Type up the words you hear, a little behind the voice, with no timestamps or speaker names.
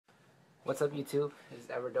What's up, YouTube? This is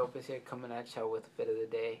Everdopus here, coming at y'all with a fit of the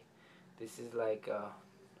day. This is like,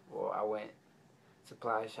 well, I went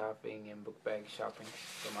supply shopping and book bag shopping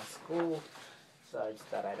for my school, so I just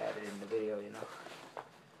thought I'd add it in the video, you know.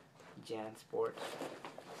 Jan Sport.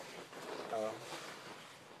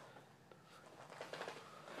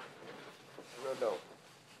 Real dope.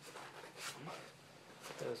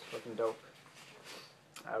 It was fucking dope.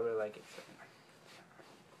 I really like it.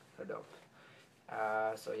 Real dope.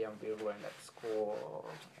 So yeah, I'm gonna be wearing that to school,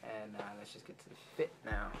 and let's just get to the fit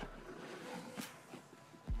now.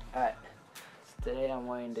 Alright, so today I'm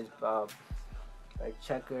wearing this like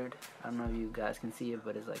checkered, I don't know if you guys can see it,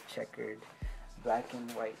 but it's like checkered black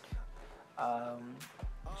and white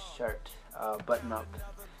shirt, button up,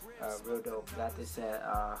 real dope. Got this at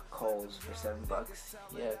Kohl's for $7.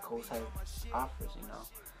 Yeah, Kohl's have offers, you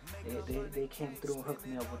know. They came through and hooked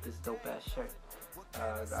me up with this dope ass shirt.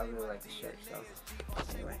 I really like the shirt, so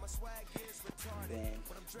anyway. And then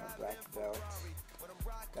my black belt.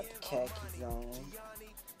 Got the khakis on.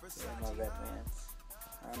 And my red bands.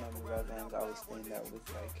 I don't know, the red bands always stand out with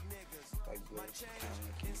like British kind of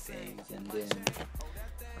looking things. And then,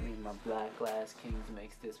 I mean, my black glass Kings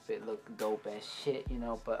makes this fit look dope as shit, you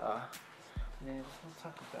know. But yeah, let's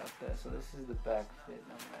not talk about that. So this is the back fit.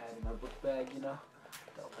 I'm adding my book bag, you know.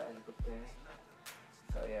 Dope ass book bag.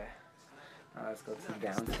 So yeah. Now let's go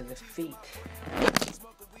down to the feet.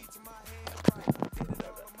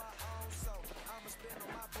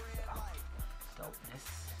 Dopeness.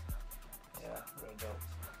 Yeah, real dope.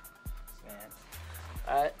 Man.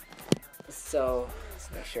 Alright. So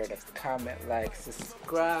make sure to comment, like,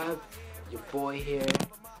 subscribe. Your boy here.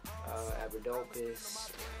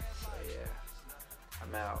 Everdopus. So yeah.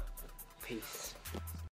 I'm out. Peace.